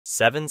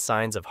7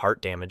 signs of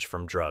heart damage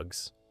from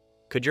drugs.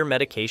 Could your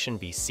medication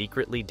be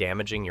secretly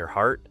damaging your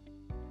heart?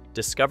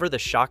 Discover the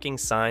shocking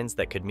signs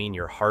that could mean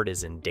your heart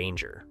is in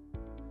danger.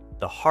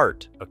 The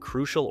heart, a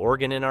crucial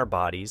organ in our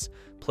bodies,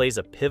 plays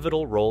a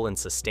pivotal role in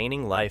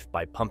sustaining life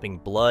by pumping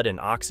blood and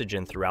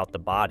oxygen throughout the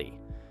body.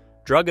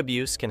 Drug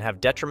abuse can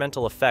have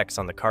detrimental effects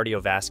on the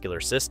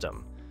cardiovascular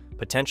system,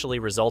 potentially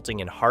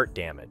resulting in heart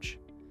damage.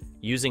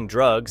 Using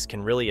drugs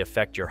can really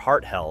affect your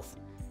heart health,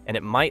 and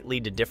it might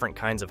lead to different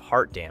kinds of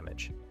heart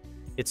damage.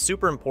 It's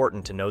super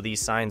important to know these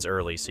signs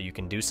early so you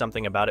can do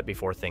something about it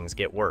before things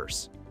get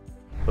worse.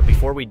 But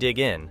before we dig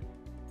in,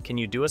 can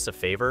you do us a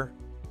favor?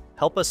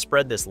 Help us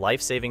spread this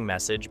life-saving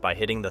message by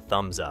hitting the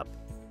thumbs up.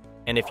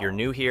 And if you're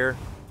new here,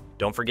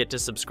 don't forget to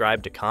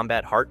subscribe to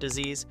Combat Heart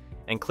Disease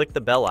and click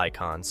the bell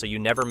icon so you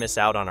never miss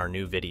out on our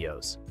new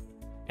videos.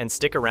 And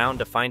stick around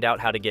to find out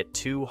how to get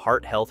 2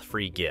 heart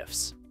health-free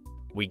gifts.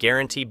 We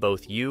guarantee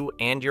both you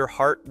and your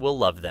heart will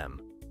love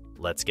them.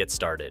 Let's get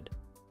started.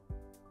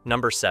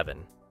 Number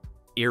 7.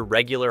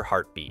 Irregular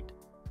heartbeat.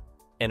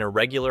 An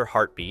irregular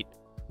heartbeat,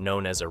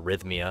 known as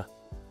arrhythmia,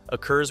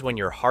 occurs when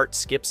your heart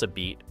skips a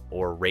beat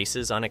or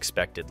races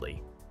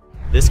unexpectedly.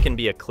 This can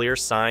be a clear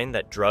sign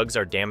that drugs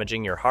are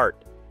damaging your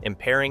heart,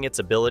 impairing its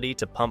ability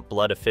to pump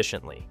blood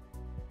efficiently.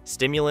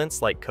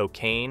 Stimulants like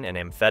cocaine and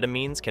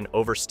amphetamines can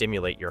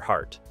overstimulate your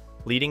heart,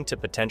 leading to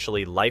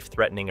potentially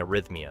life-threatening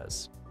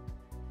arrhythmias.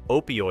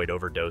 Opioid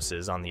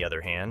overdoses, on the other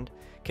hand,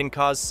 can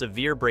cause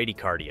severe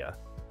bradycardia,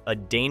 a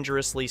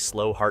dangerously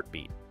slow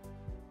heartbeat.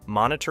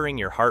 Monitoring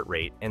your heart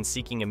rate and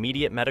seeking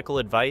immediate medical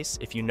advice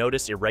if you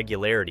notice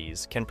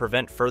irregularities can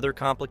prevent further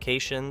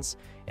complications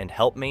and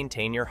help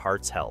maintain your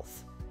heart's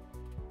health.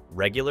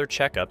 Regular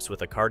checkups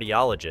with a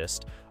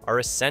cardiologist are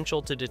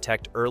essential to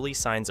detect early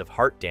signs of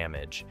heart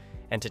damage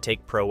and to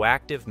take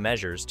proactive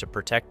measures to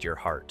protect your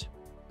heart.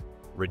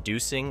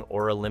 Reducing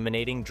or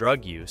eliminating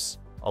drug use,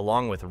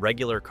 along with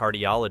regular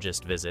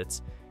cardiologist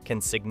visits, can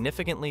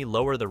significantly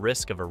lower the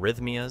risk of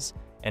arrhythmias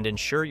and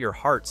ensure your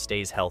heart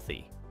stays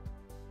healthy.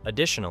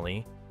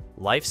 Additionally,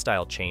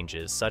 lifestyle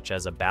changes such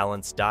as a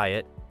balanced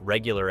diet,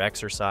 regular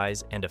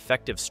exercise, and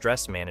effective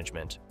stress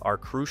management are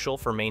crucial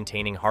for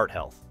maintaining heart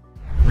health.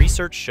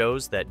 Research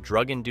shows that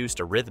drug-induced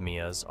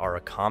arrhythmias are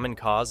a common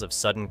cause of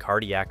sudden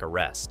cardiac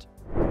arrest.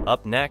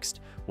 Up next,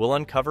 we'll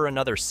uncover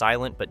another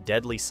silent but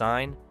deadly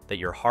sign that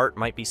your heart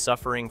might be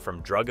suffering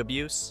from drug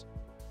abuse.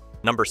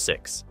 Number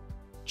 6.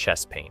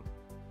 Chest pain.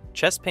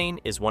 Chest pain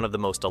is one of the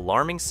most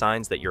alarming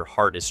signs that your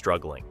heart is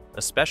struggling,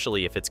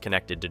 especially if it's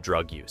connected to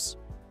drug use.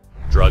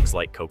 Drugs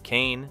like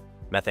cocaine,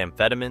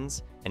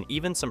 methamphetamines, and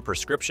even some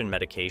prescription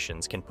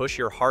medications can push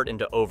your heart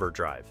into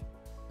overdrive.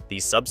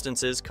 These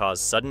substances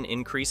cause sudden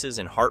increases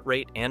in heart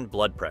rate and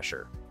blood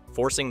pressure,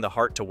 forcing the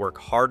heart to work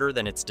harder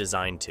than it's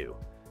designed to,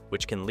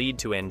 which can lead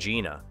to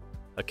angina,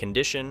 a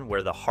condition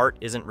where the heart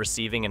isn't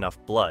receiving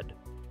enough blood.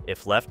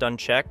 If left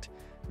unchecked,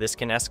 this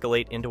can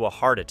escalate into a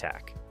heart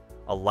attack,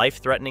 a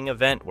life-threatening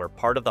event where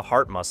part of the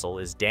heart muscle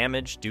is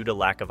damaged due to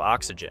lack of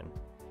oxygen.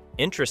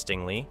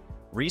 Interestingly,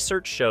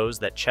 research shows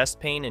that chest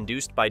pain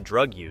induced by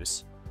drug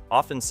use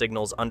often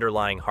signals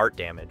underlying heart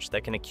damage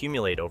that can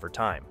accumulate over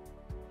time.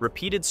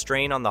 Repeated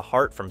strain on the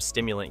heart from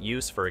stimulant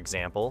use, for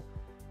example,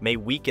 may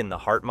weaken the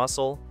heart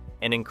muscle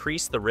and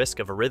increase the risk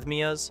of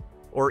arrhythmias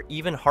or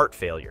even heart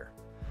failure.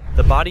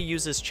 The body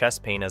uses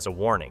chest pain as a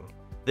warning.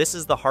 This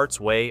is the heart's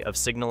way of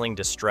signaling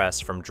distress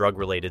from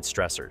drug-related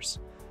stressors,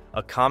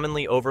 a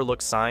commonly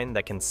overlooked sign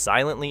that can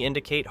silently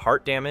indicate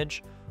heart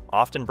damage,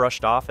 often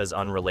brushed off as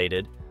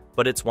unrelated,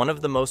 but it's one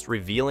of the most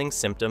revealing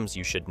symptoms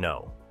you should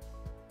know.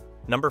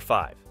 Number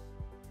 5.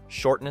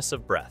 Shortness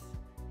of breath.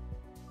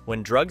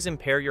 When drugs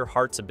impair your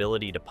heart's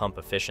ability to pump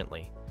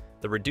efficiently,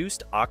 the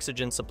reduced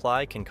oxygen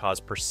supply can cause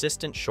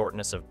persistent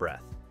shortness of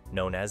breath,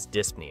 known as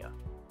dyspnea.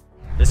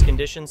 This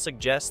condition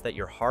suggests that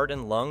your heart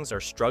and lungs are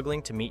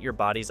struggling to meet your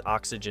body's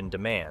oxygen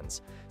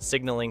demands,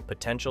 signaling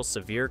potential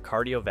severe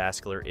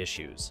cardiovascular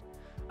issues.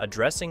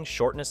 Addressing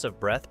shortness of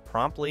breath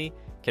promptly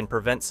can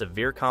prevent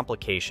severe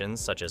complications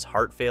such as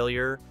heart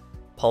failure,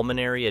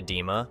 pulmonary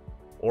edema,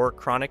 or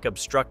chronic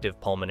obstructive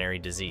pulmonary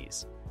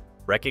disease.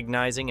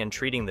 Recognizing and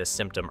treating this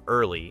symptom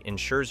early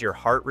ensures your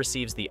heart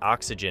receives the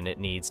oxygen it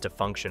needs to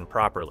function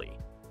properly,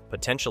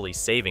 potentially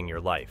saving your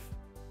life.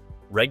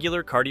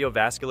 Regular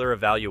cardiovascular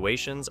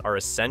evaluations are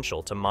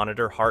essential to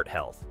monitor heart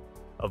health.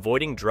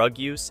 Avoiding drug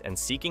use and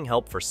seeking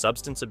help for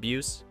substance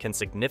abuse can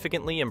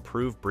significantly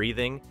improve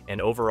breathing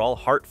and overall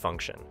heart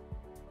function.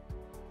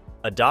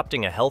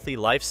 Adopting a healthy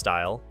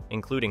lifestyle,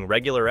 including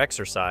regular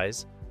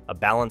exercise, a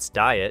balanced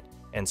diet,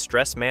 and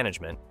stress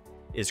management,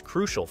 is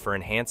crucial for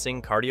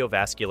enhancing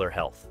cardiovascular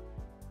health.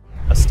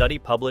 A study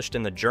published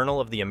in the Journal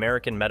of the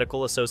American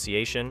Medical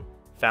Association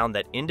found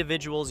that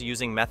individuals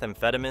using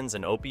methamphetamines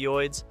and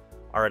opioids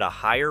are at a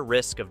higher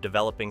risk of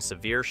developing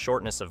severe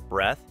shortness of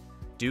breath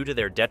due to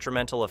their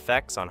detrimental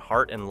effects on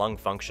heart and lung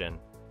function.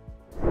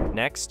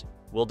 Next,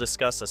 we'll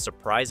discuss a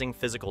surprising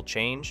physical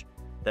change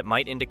that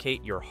might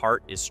indicate your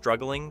heart is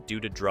struggling due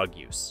to drug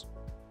use.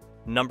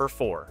 Number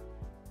 4.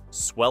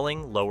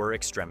 Swelling lower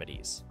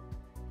extremities.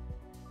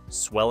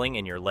 Swelling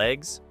in your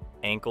legs,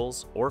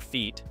 ankles, or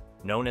feet,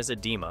 known as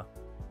edema,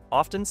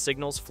 often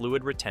signals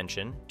fluid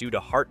retention due to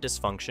heart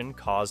dysfunction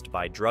caused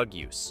by drug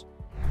use.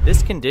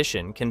 This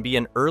condition can be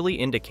an early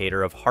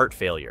indicator of heart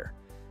failure,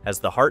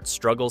 as the heart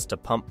struggles to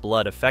pump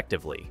blood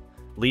effectively,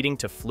 leading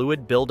to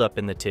fluid buildup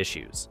in the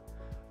tissues.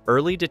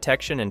 Early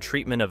detection and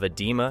treatment of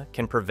edema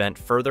can prevent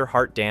further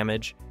heart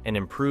damage and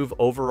improve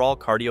overall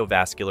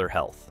cardiovascular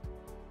health.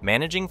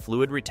 Managing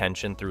fluid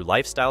retention through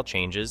lifestyle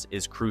changes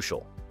is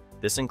crucial.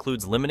 This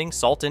includes limiting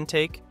salt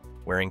intake,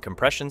 wearing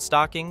compression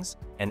stockings,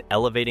 and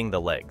elevating the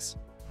legs.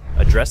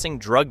 Addressing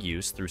drug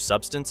use through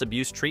substance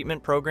abuse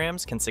treatment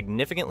programs can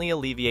significantly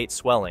alleviate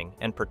swelling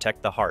and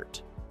protect the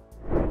heart.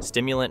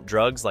 Stimulant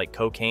drugs like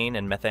cocaine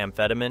and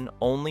methamphetamine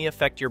only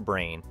affect your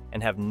brain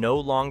and have no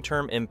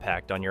long-term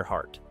impact on your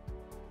heart.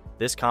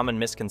 This common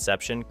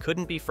misconception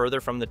couldn't be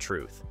further from the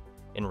truth.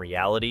 In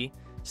reality,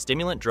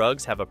 stimulant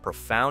drugs have a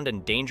profound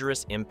and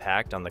dangerous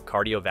impact on the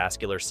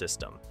cardiovascular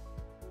system.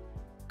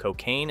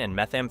 Cocaine and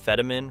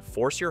methamphetamine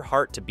force your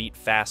heart to beat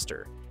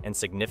faster and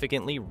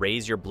significantly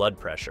raise your blood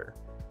pressure,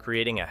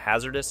 creating a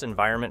hazardous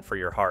environment for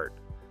your heart.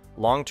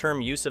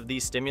 Long-term use of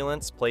these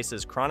stimulants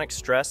places chronic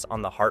stress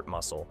on the heart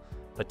muscle,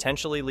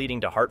 potentially leading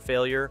to heart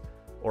failure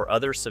or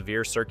other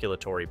severe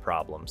circulatory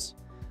problems.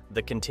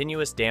 The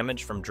continuous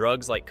damage from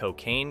drugs like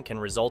cocaine can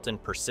result in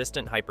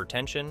persistent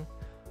hypertension,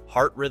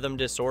 heart rhythm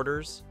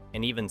disorders,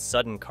 and even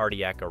sudden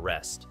cardiac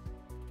arrest.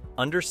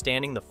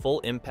 Understanding the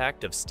full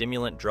impact of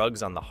stimulant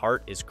drugs on the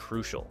heart is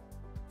crucial.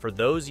 For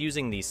those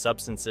using these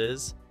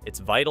substances, it's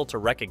vital to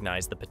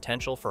recognize the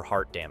potential for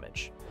heart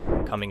damage.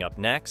 Coming up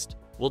next,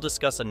 we'll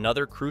discuss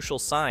another crucial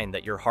sign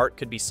that your heart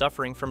could be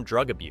suffering from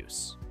drug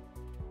abuse.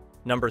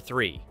 Number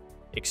 3.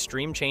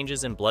 Extreme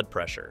changes in blood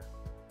pressure.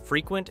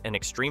 Frequent and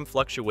extreme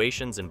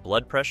fluctuations in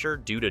blood pressure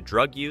due to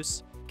drug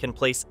use can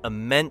place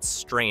immense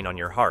strain on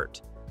your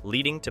heart,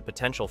 leading to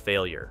potential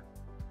failure.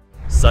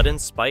 Sudden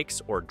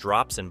spikes or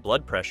drops in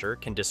blood pressure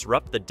can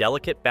disrupt the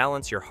delicate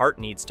balance your heart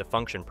needs to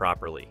function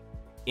properly,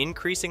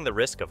 increasing the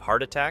risk of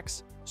heart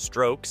attacks,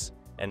 strokes,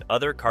 and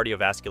other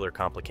cardiovascular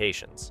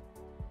complications.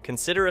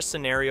 Consider a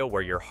scenario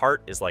where your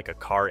heart is like a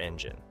car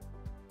engine.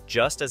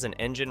 Just as an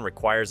engine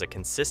requires a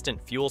consistent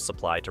fuel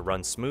supply to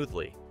run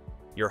smoothly,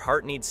 your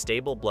heart needs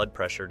stable blood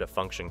pressure to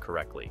function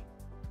correctly.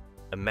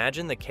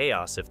 Imagine the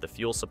chaos if the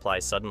fuel supply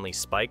suddenly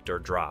spiked or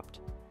dropped.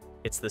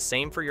 It's the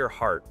same for your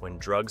heart when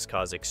drugs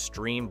cause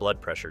extreme blood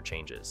pressure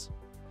changes.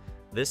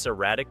 This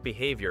erratic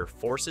behavior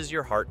forces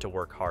your heart to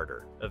work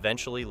harder,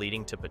 eventually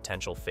leading to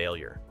potential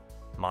failure.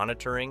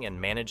 Monitoring and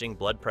managing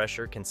blood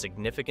pressure can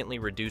significantly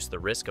reduce the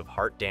risk of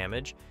heart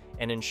damage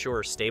and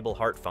ensure stable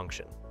heart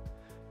function.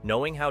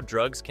 Knowing how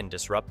drugs can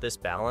disrupt this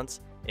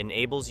balance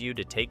enables you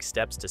to take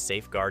steps to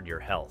safeguard your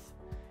health.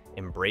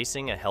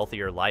 Embracing a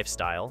healthier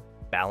lifestyle,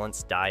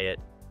 balanced diet,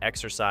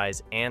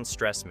 exercise, and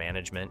stress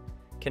management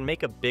can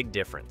make a big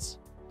difference.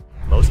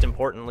 Most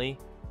importantly,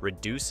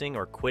 reducing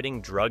or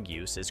quitting drug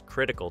use is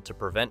critical to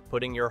prevent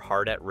putting your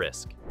heart at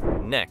risk.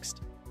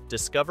 Next,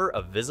 discover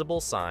a visible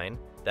sign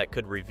that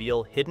could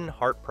reveal hidden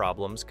heart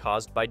problems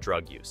caused by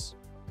drug use.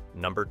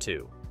 Number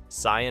 2.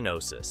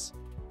 Cyanosis.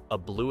 A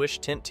bluish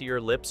tint to your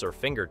lips or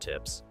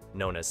fingertips,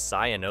 known as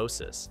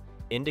cyanosis,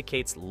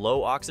 indicates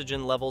low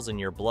oxygen levels in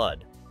your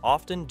blood,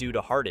 often due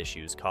to heart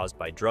issues caused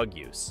by drug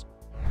use.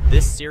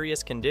 This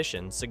serious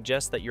condition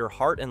suggests that your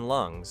heart and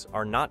lungs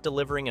are not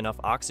delivering enough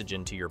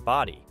oxygen to your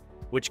body,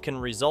 which can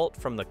result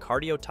from the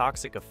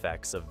cardiotoxic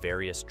effects of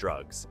various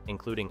drugs,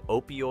 including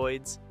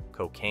opioids,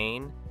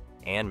 cocaine,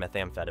 and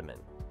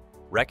methamphetamine.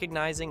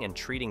 Recognizing and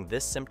treating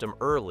this symptom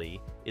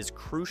early is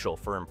crucial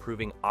for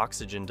improving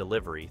oxygen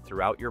delivery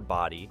throughout your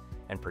body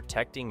and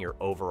protecting your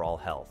overall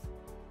health.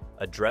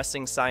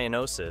 Addressing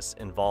cyanosis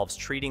involves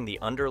treating the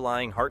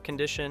underlying heart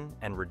condition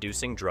and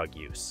reducing drug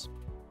use.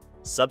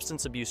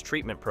 Substance abuse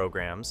treatment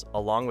programs,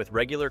 along with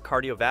regular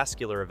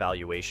cardiovascular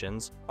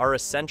evaluations, are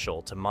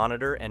essential to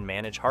monitor and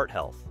manage heart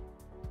health.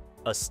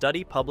 A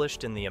study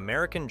published in the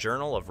American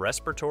Journal of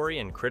Respiratory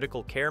and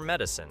Critical Care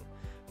Medicine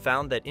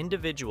found that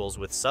individuals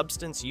with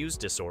substance use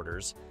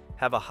disorders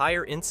have a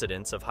higher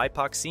incidence of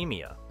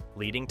hypoxemia,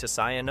 leading to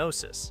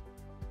cyanosis.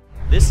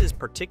 This is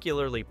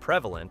particularly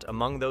prevalent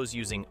among those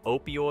using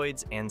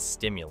opioids and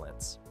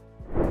stimulants.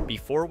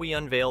 Before we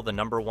unveil the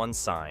number 1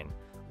 sign,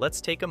 let's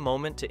take a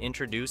moment to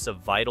introduce a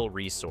vital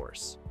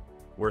resource.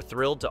 We're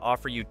thrilled to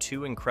offer you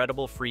 2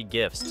 incredible free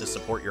gifts to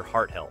support your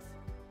heart health.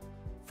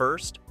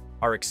 First,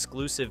 our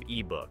exclusive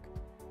ebook,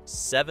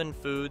 7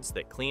 Foods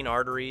That Clean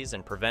Arteries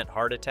and Prevent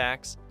Heart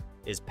Attacks,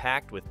 is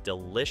packed with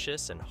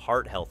delicious and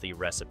heart-healthy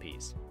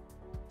recipes.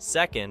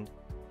 Second,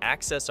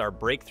 access our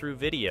breakthrough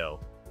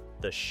video,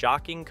 The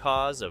Shocking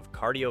Cause of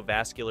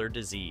Cardiovascular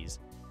Disease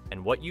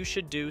and What You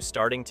Should Do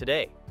Starting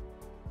Today.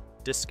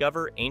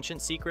 Discover ancient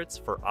secrets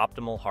for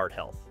optimal heart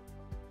health.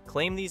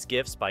 Claim these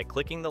gifts by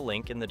clicking the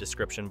link in the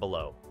description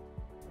below.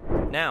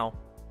 Now,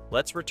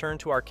 let's return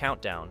to our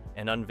countdown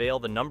and unveil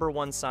the number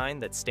 1 sign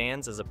that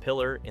stands as a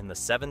pillar in the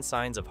 7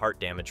 signs of heart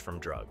damage from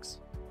drugs.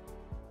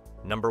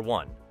 Number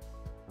 1.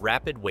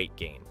 Rapid weight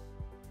gain.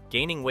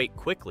 Gaining weight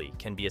quickly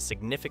can be a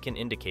significant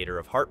indicator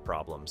of heart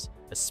problems,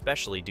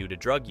 especially due to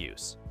drug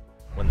use.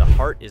 When the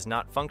heart is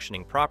not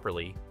functioning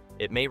properly,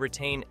 it may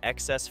retain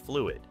excess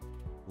fluid,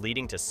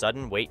 leading to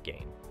sudden weight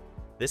gain.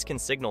 This can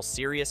signal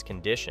serious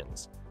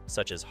conditions,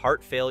 such as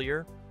heart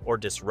failure or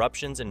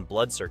disruptions in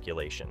blood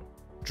circulation.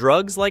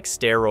 Drugs like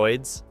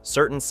steroids,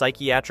 certain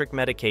psychiatric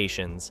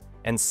medications,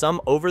 and some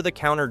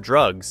over-the-counter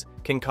drugs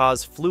can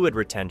cause fluid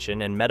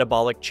retention and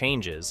metabolic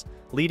changes,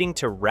 leading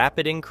to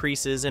rapid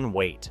increases in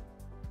weight.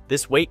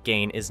 This weight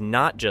gain is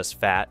not just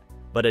fat,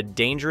 but a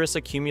dangerous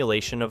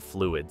accumulation of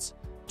fluids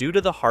due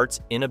to the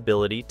heart's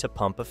inability to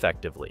pump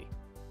effectively.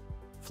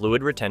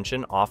 Fluid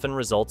retention often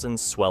results in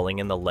swelling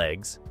in the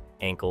legs,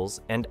 ankles,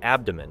 and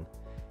abdomen,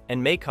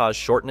 and may cause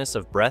shortness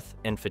of breath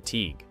and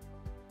fatigue.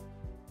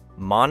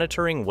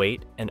 Monitoring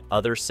weight and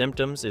other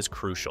symptoms is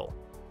crucial.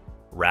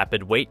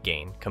 Rapid weight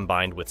gain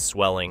combined with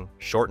swelling,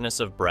 shortness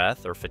of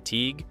breath, or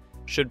fatigue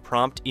should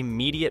prompt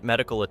immediate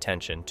medical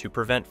attention to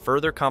prevent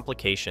further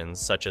complications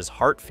such as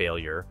heart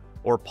failure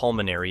or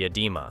pulmonary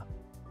edema.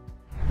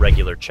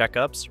 Regular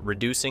checkups,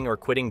 reducing or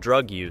quitting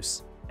drug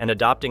use, and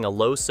adopting a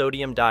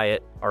low-sodium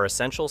diet are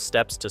essential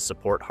steps to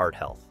support heart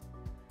health.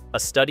 A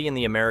study in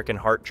the American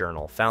Heart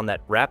Journal found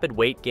that rapid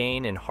weight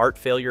gain in heart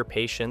failure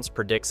patients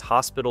predicts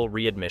hospital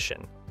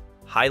readmission,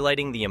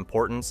 highlighting the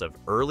importance of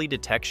early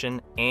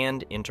detection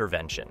and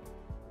intervention.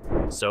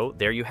 So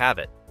there you have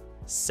it,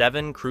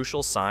 7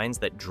 crucial signs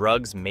that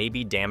drugs may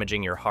be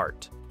damaging your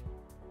heart.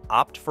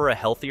 Opt for a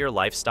healthier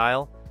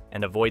lifestyle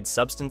and avoid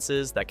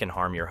substances that can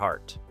harm your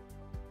heart.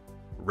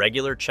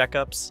 Regular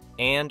checkups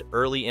and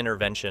early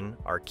intervention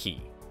are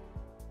key.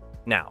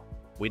 Now,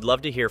 we'd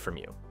love to hear from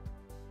you.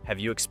 Have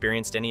you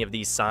experienced any of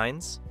these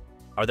signs?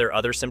 Are there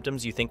other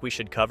symptoms you think we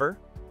should cover?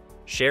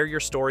 Share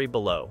your story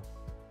below.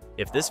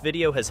 If this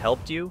video has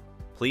helped you,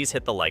 please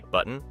hit the like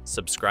button,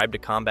 subscribe to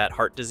Combat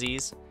Heart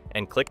Disease,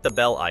 and click the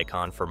bell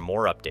icon for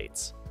more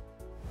updates.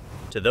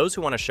 To those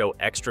who want to show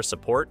extra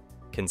support,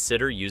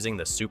 consider using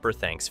the Super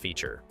Thanks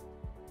feature.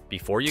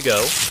 Before you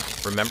go,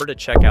 remember to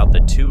check out the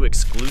 2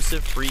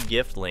 exclusive free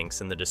gift links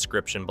in the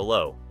description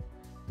below.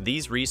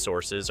 These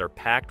resources are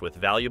packed with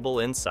valuable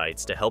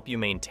insights to help you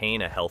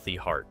maintain a healthy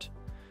heart.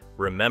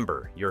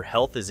 Remember, your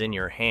health is in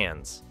your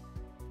hands.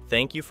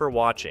 Thank you for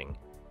watching,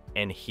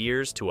 and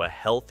here's to a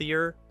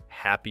healthier,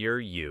 happier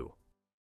you.